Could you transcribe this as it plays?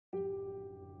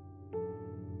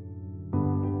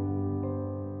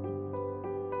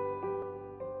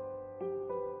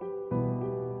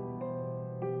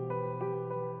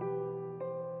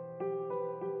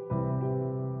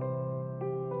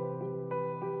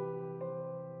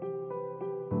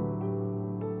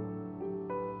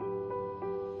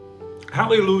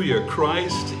Hallelujah,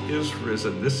 Christ is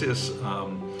risen. This is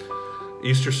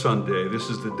Easter Sunday. This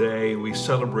is the day we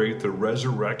celebrate the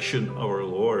resurrection of our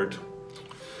Lord.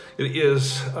 It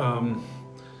is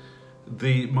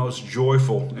the most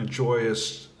joyful and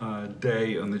joyous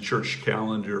day on the church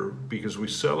calendar because we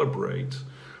celebrate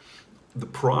the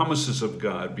promises of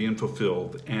God being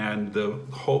fulfilled and the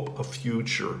hope of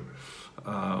future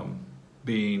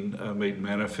being made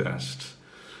manifest.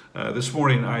 This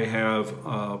morning I have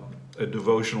a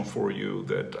devotional for you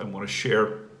that I want to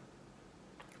share.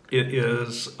 It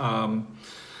is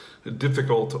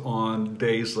difficult on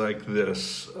days like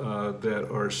this that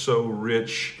are so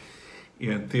rich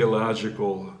in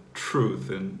theological truth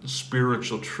and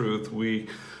spiritual truth.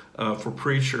 For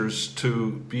preachers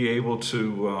to be able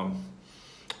to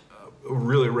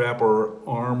really wrap our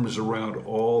arms around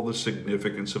all the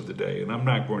significance of the day. And I'm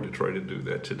not going to try to do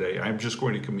that today. I'm just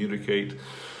going to communicate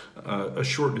a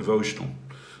short devotional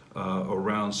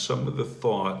around some of the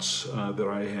thoughts that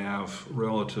I have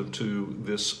relative to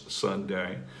this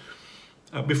Sunday.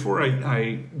 Before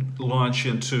I launch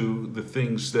into the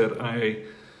things that I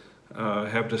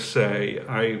have to say,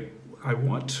 I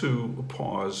want to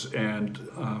pause and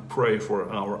pray for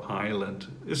our island.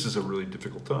 This is a really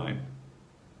difficult time.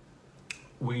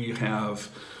 We have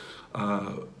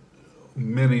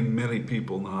many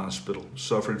people in the hospital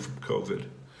suffering from COVID.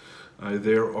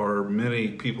 There are many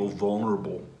people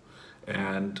vulnerable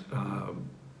and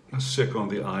sick on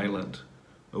the island.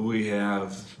 We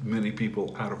have many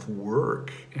people out of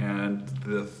work, and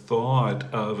the thought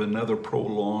of another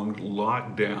prolonged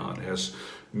lockdown has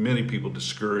many people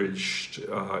discouraged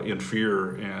in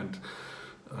fear, and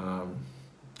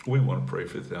we want to pray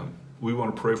for them. We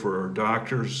want to pray for our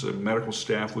doctors and medical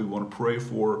staff. We want to pray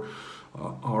for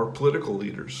our political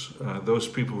leaders, those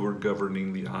people who are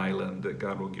governing the island, that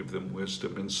God will give them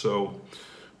wisdom. And so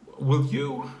will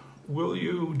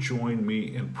you join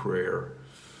me in prayer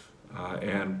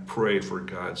and pray for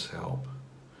God's help?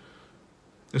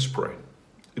 Let's pray.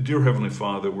 Dear Heavenly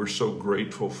Father, we're so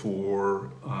grateful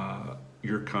for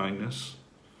your kindness.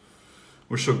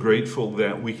 We're so grateful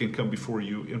that we can come before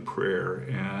you in prayer,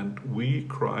 and we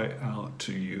cry out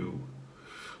to you.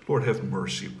 Lord, have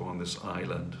mercy upon this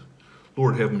island.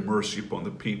 Lord, have mercy upon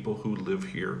the people who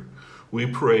live here. We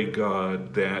pray,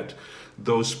 God, that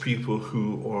those people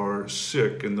who are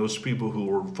sick and those people who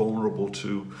are vulnerable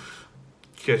to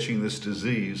catching this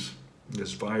disease,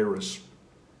 this virus,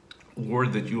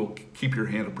 Lord, that you'll keep your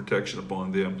hand of protection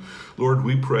upon them. Lord,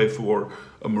 we pray for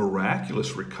a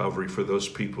miraculous recovery for those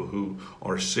people who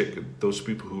are sick, those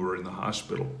people who are in the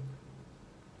hospital.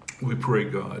 We pray,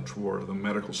 God, for the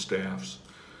medical staffs,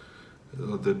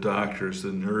 the doctors,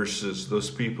 the nurses,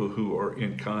 those people who are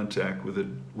in contact with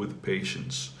the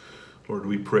patients. Lord,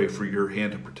 we pray for your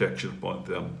hand of protection upon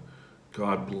them.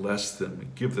 God, bless them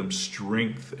and give them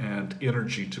strength and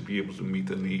energy to be able to meet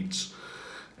the needs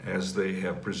as they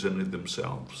have presented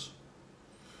themselves.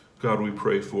 God, we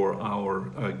pray for our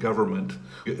government,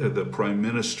 the Prime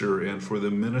Minister, and for the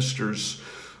ministers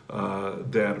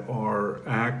that are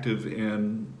active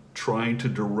in trying to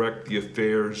direct the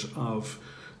affairs of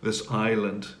this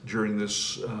island during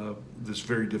this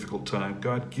very difficult time.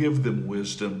 God, give them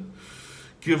wisdom.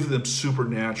 Give them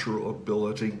supernatural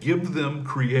ability. Give them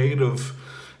creative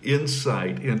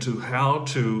insight into how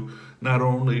to not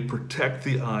only protect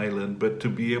the island, but to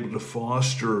be able to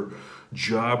foster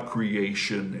job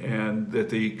creation and that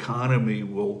the economy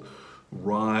will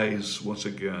rise once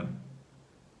again.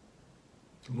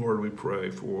 Lord, we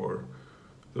pray for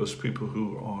those people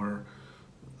who are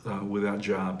without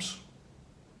jobs,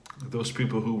 those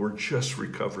people who were just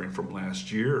recovering from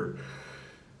last year.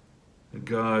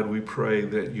 God, we pray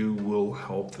that you will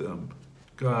help them.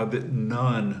 God, that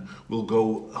none will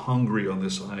go hungry on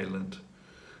this island.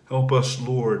 Help us,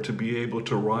 Lord, to be able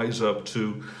to rise up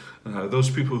to those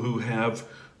people who have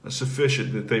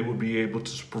sufficient, that they will be able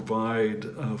to provide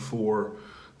for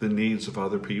the needs of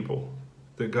other people.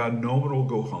 That, God, no one will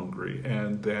go hungry,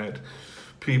 and that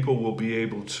people will be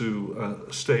able to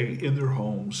stay in their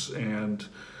homes, and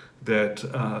that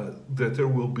there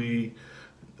will be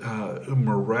a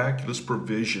miraculous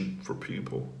provision for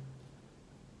people.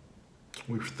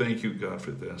 We thank you, God,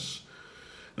 for this.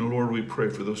 And Lord, we pray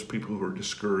for those people who are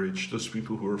discouraged, those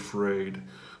people who are afraid.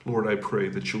 Lord, I pray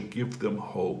that you'll give them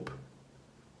hope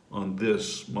on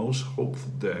this most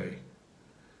hopeful day.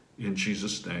 In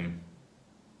Jesus' name,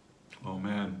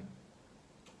 amen.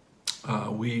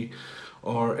 We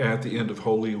are at the end of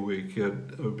Holy Week.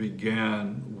 It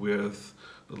began with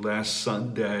last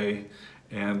Sunday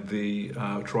and the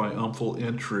triumphal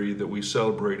entry that we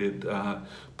celebrated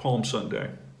Palm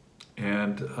Sunday.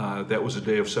 And that was a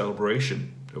day of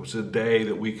celebration. It was a day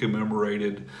that we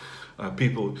commemorated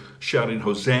people shouting,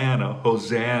 Hosanna,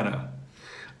 Hosanna.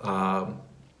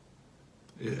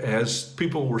 As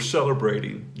people were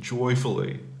celebrating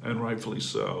joyfully, and rightfully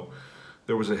so,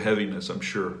 there was a heaviness, I'm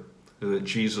sure, that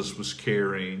Jesus was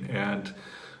carrying. And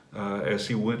as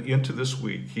he went into this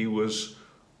week, he was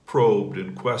probed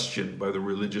and questioned by the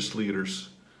religious leaders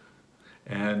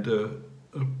and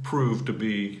proved to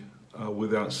be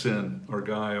without sin or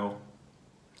guile.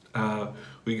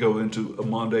 We go into a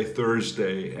Maundy,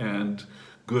 Thursday, and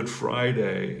Good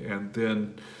Friday, and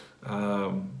then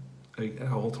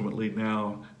ultimately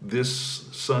now this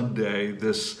Sunday,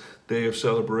 this day of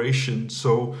celebration.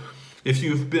 So if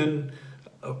you've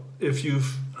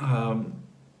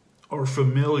are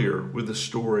familiar with the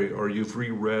story, or you've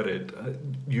reread it,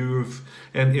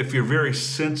 and if you're very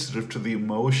sensitive to the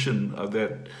emotion of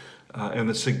that and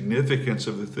the significance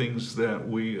of the things that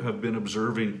we have been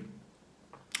observing,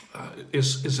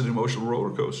 it's an emotional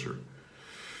roller coaster.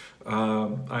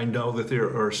 I know that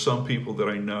there are some people that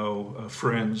I know,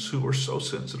 friends, who are so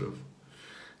sensitive.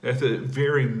 At the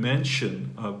very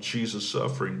mention of Jesus'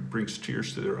 suffering brings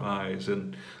tears to their eyes,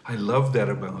 and I love that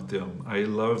about them. I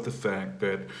love the fact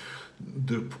that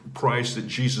the price that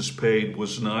Jesus paid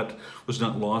was not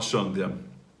lost on them.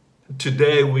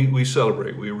 Today we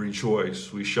celebrate, we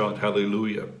rejoice, we shout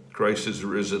hallelujah, Christ is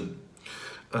risen.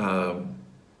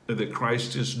 That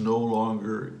Christ is no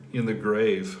longer in the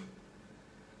grave.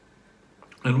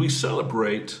 And we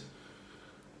celebrate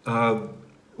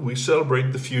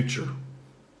the future.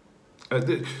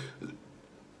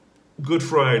 Good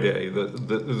Friday,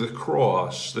 the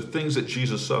cross, the things that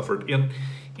Jesus suffered,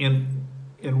 in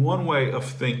one way of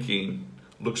thinking,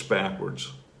 looks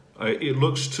backwards. It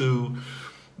looks to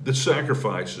the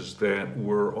sacrifices that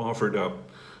were offered up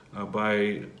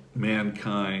by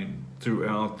mankind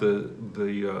throughout the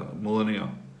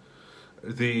millennia.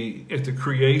 At the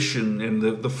creation and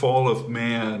the fall of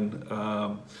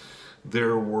man,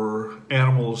 there were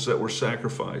animals that were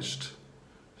sacrificed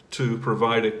to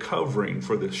provide a covering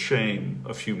for the shame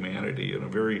of humanity in a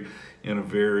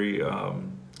very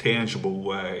tangible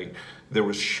way. There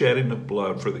was shedding of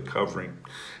blood for the covering,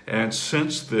 and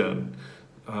since then,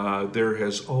 there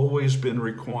has always been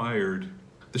required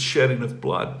the shedding of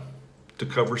blood to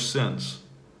cover sins.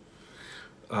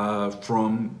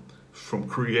 From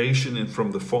creation and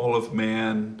from the fall of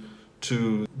man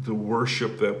to the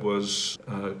worship that was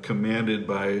commanded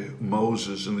by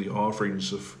Moses and the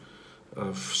offerings of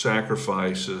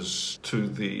sacrifices, to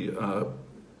the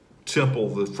temple,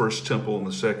 the first temple and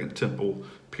the second temple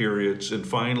periods, and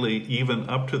finally even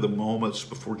up to the moments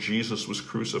before Jesus was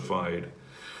crucified.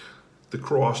 The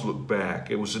cross looked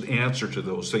back. It was an answer to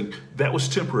those things. That was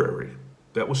temporary.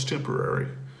 That was temporary.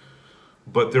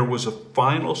 But there was a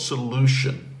final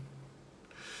solution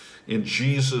in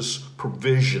Jesus'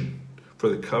 provision for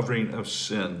the covering of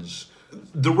sins.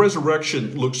 The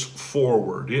resurrection looks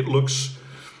forward. It looks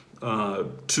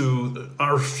to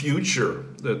our future,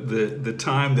 the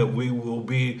time that we will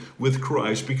be with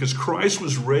Christ, because Christ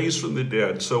was raised from the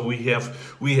dead. So we have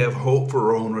hope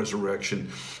for our own resurrection.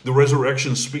 The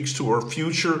resurrection speaks to our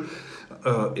future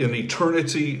in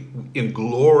eternity, in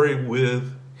glory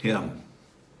with Him.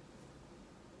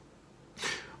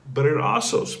 But it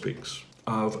also speaks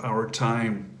of our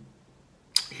time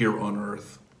here on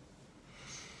earth.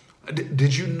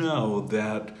 Did you know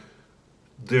that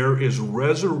there is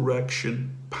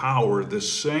resurrection power, the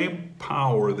same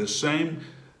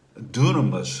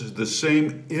dunamis, the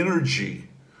same energy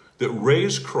that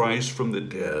raised Christ from the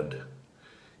dead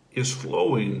is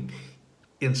flowing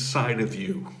inside of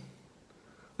you?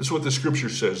 This is what the scripture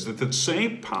says, that the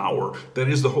same power that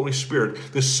is the Holy Spirit,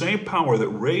 the same power that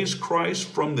raised Christ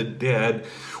from the dead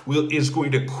is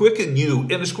going to quicken you,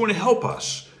 and it's going to help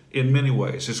us in many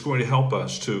ways. It's going to help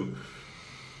us to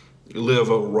live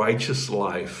a righteous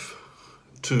life,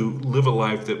 to live a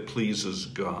life that pleases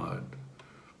God.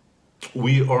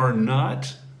 We are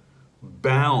not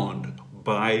bound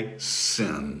by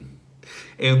sin,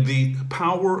 and the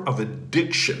power of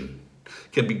addiction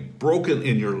can be broken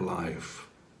in your life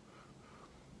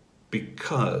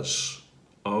because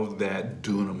of that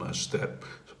dunamis, that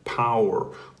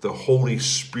power, the Holy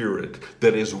Spirit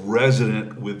that is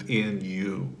resident within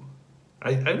you.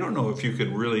 I don't know if you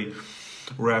can really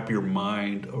wrap your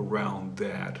mind around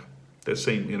that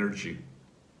same energy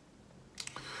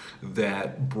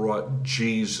that brought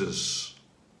Jesus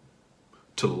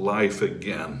to life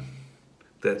again.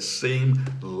 That same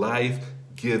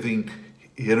life-giving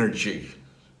energy,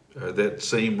 that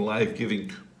same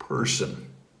life-giving person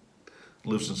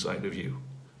lives inside of you.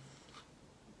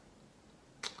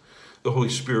 The Holy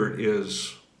Spirit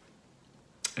is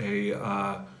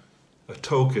a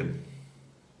token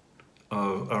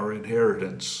of our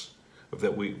inheritance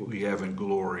that we have in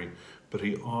glory, but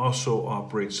he also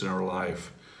operates in our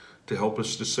life to help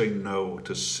us to say no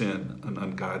to sin and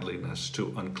ungodliness,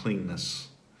 to uncleanness.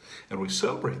 And we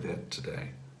celebrate that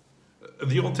today.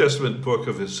 The Old Testament book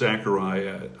of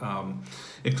Zechariah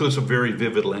includes some very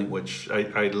vivid language.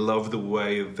 I love the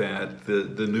way that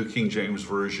the New King James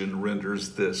Version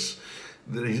renders this.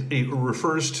 He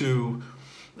refers to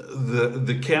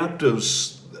the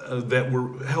captives that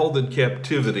were held in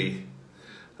captivity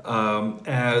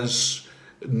as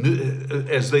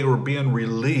they were being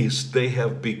released, they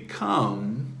have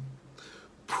become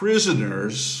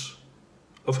prisoners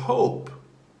of hope.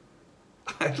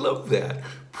 I love that.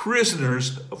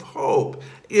 Prisoners of hope.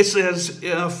 It's as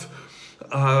if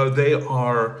they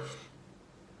are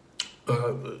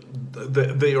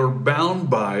bound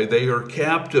by, they are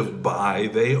captive by,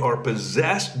 they are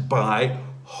possessed by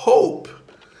hope.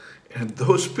 And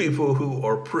those people who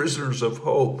are prisoners of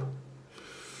hope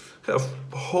have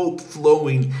hope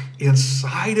flowing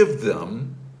inside of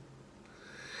them,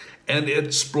 and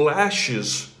it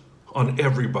splashes on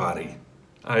everybody.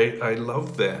 I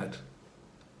love that.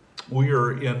 We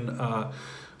are in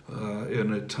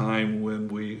a time when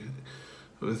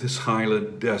this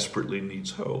highland desperately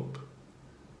needs hope.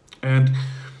 And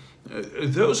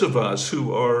those of us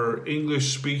who are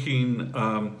English-speaking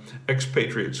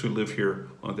expatriates who live here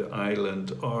on the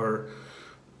island are,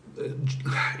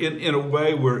 in a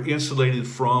way, we're insulated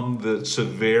from the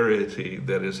severity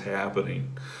that is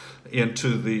happening in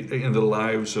the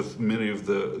lives of many of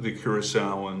the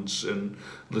Curaçaoans and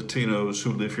Latinos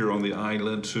who live here on the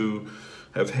island, who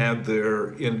have had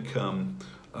their income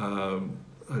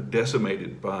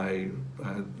decimated by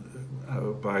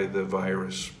the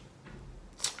virus.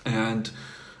 And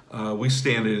we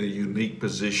stand in a unique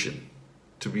position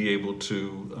to be able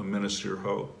to minister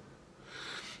hope.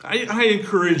 I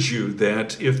encourage you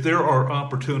that if there are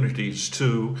opportunities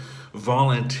to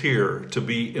volunteer, to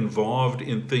be involved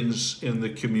in things in the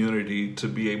community, to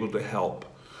be able to help,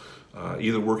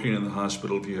 either working in the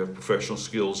hospital if you have professional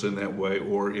skills in that way,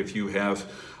 or if you have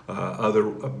other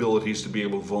abilities to be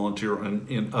able to volunteer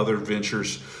in other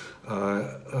ventures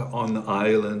on the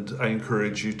island, I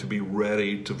encourage you to be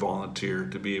ready to volunteer,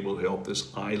 to be able to help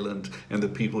this island and the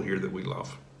people here that we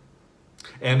love.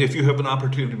 And if you have an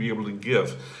opportunity to be able to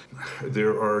give,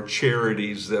 there are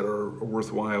charities that are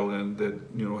worthwhile and that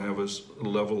have a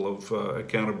level of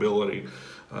accountability.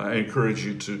 I encourage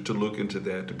you to look into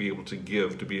that, to be able to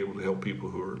give, to be able to help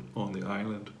people who are on the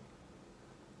island.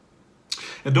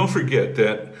 And don't forget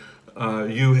that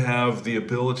you have the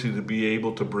ability to be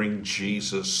able to bring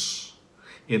Jesus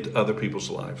into other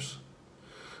people's lives.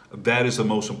 That is the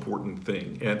most important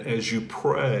thing. And as you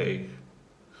pray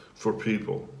for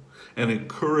people and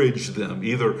encourage them,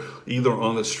 either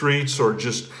on the streets or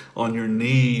just on your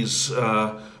knees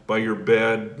by your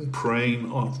bed, praying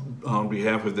on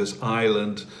behalf of this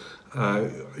island,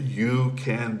 you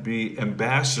can be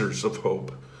ambassadors of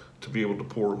hope to be able to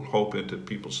pour hope into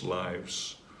people's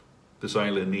lives. This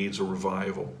island needs a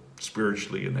revival,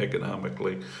 spiritually and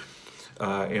economically,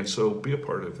 and so be a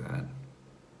part of that.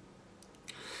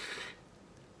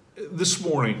 This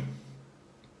morning,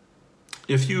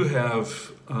 if you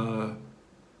have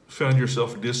found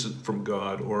yourself distant from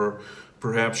God, or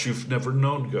perhaps you've never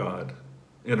known God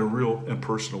in a real and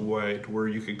personal way to where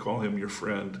you can call him your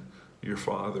friend, your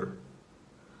father,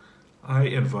 I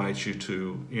invite you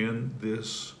to, in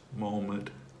this moment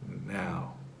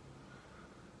now,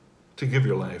 to give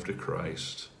your life to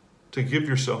Christ, to give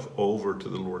yourself over to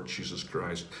the Lord Jesus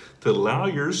Christ, to allow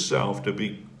yourself to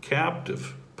be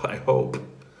captive by hope.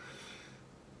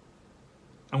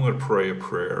 I'm going to pray a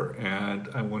prayer, and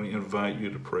I'm going to invite you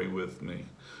to pray with me.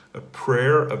 A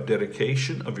prayer of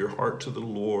dedication of your heart to the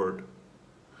Lord.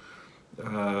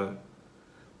 In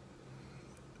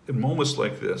moments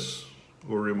like this,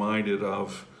 we're reminded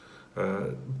of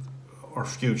our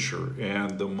future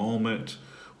and the moment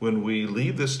when we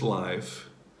leave this life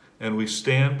and we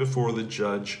stand before the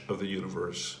judge of the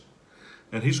universe.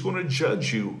 And he's going to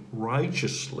judge you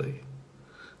righteously,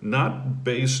 not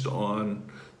based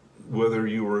on whether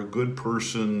you were a good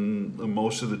person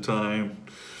most of the time,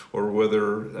 or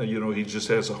whether he just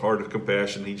has a heart of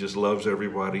compassion, he just loves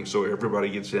everybody, so everybody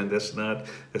gets in. That's not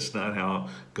how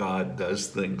God does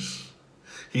things.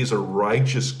 He's a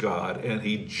righteous God, and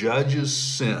he judges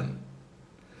sin.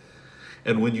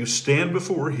 And when you stand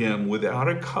before him without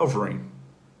a covering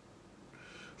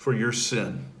for your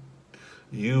sin,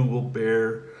 you will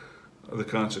bear the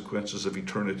consequences of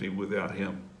eternity without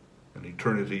him, and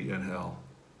eternity in hell.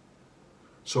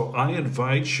 So I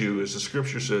invite you, as the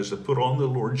scripture says, to put on the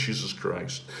Lord Jesus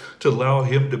Christ, to allow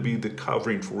him to be the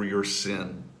covering for your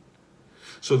sin,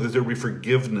 so that there be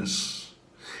forgiveness,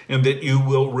 and that you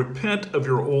will repent of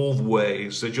your old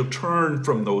ways, that you'll turn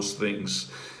from those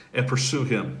things and pursue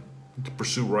him, to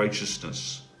pursue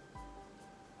righteousness.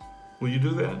 Will you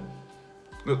do that?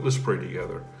 Let's pray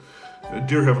together.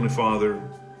 Dear Heavenly Father,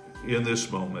 in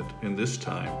this moment, in this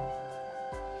time,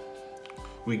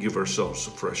 we give ourselves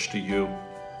afresh to you.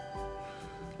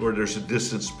 Lord, there's a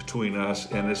distance between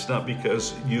us, and it's not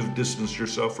because you've distanced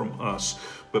yourself from us,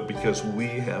 but because we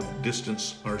have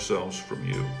distanced ourselves from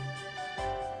you.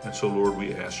 And so, Lord,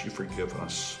 we ask you forgive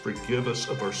us. Forgive us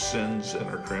of our sins and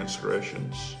our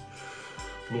transgressions.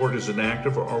 Lord, as an act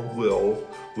of our will,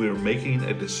 we are making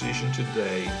a decision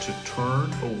today to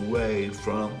turn away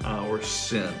from our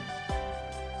sin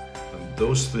and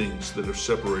those things that have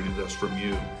separated us from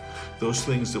you, those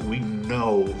things that we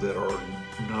know that are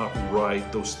not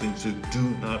right, those things that do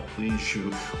not please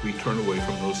you. We turn away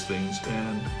from those things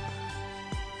and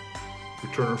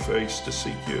we turn our face to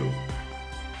seek you.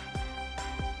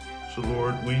 So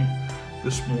Lord, we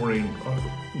this morning,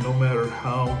 no matter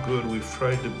how good we've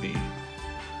tried to be,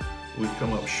 we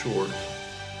come up short,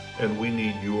 and we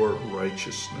need your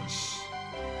righteousness.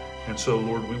 And so,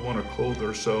 Lord, we want to clothe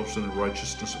ourselves in the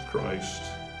righteousness of Christ.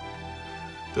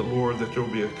 That, Lord, that there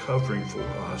will be a covering for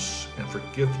us and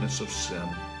forgiveness of sin.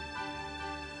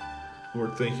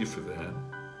 Lord, thank you for that.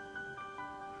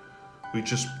 We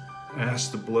just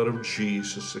ask the blood of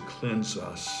Jesus to cleanse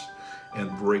us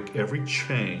and break every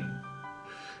chain.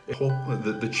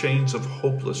 The chains of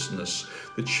hopelessness,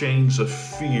 the chains of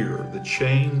fear, the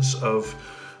chains of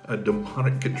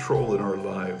demonic control in our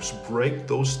lives. Break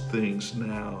those things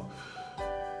now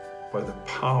by the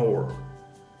power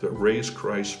that raised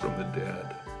Christ from the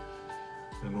dead.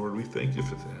 And Lord, we thank you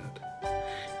for that.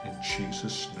 In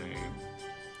Jesus' name,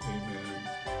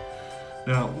 amen.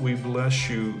 Now, we bless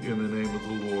you in the name of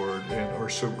the Lord and are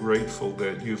so grateful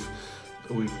that you've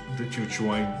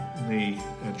joined me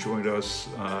and joined us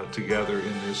together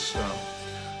in this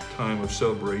time of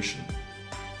celebration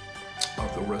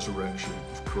of the resurrection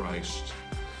of Christ.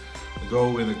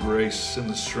 Go in the grace and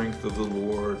the strength of the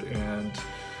Lord, and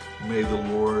may the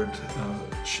Lord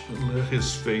let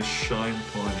his face shine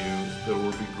upon you, that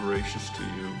will be gracious to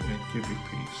you and give you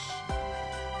peace.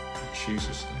 In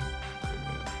Jesus' name.